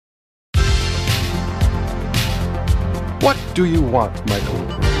What do you want, Michael?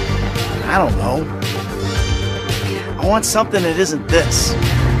 I don't know. I want something that isn't this.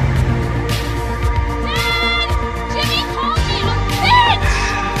 Jimmy called me a bitch!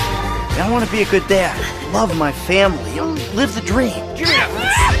 I want to be a good dad, love my family, live the dream.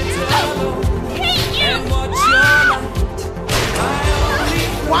 Hate you!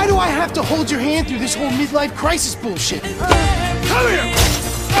 Why do I have to hold your hand through this whole midlife crisis bullshit? Come here!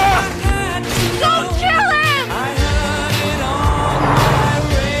 Don't kill him!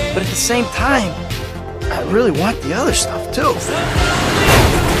 But at the same time, I really want the other stuff too.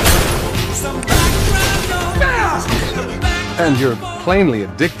 And you're plainly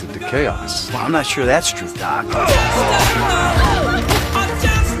addicted to chaos. Well, I'm not sure that's true, Doc.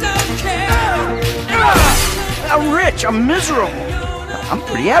 I'm rich, I'm miserable. I'm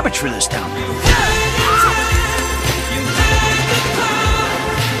pretty average for this town.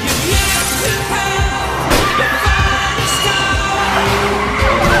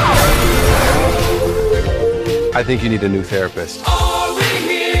 I think you need a new therapist. All we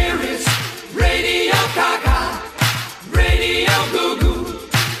hear